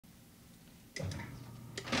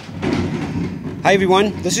Hi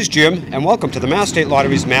everyone, this is Jim, and welcome to the Mass State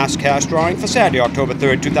Lottery's Mass Cash Drawing for Saturday, October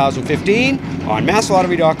 3rd, 2015 on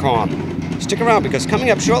MassLottery.com. Stick around because coming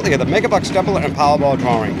up shortly are the Megabucks Doubler and Powerball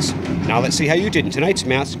drawings. Now let's see how you did in tonight's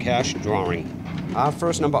Mass Cash Drawing. Our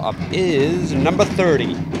first number up is number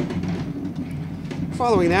 30.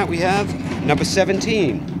 Following that we have number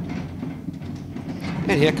 17.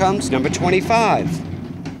 And here comes number 25.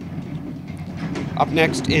 Up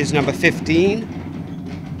next is number 15.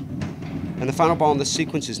 And the final ball in this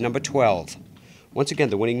sequence is number 12. Once again,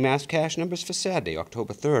 the winning Mass Cash numbers for Saturday,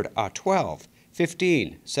 October 3rd, are 12,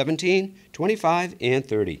 15, 17, 25, and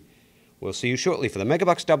 30. We'll see you shortly for the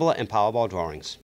Megabucks Doubler and Powerball drawings.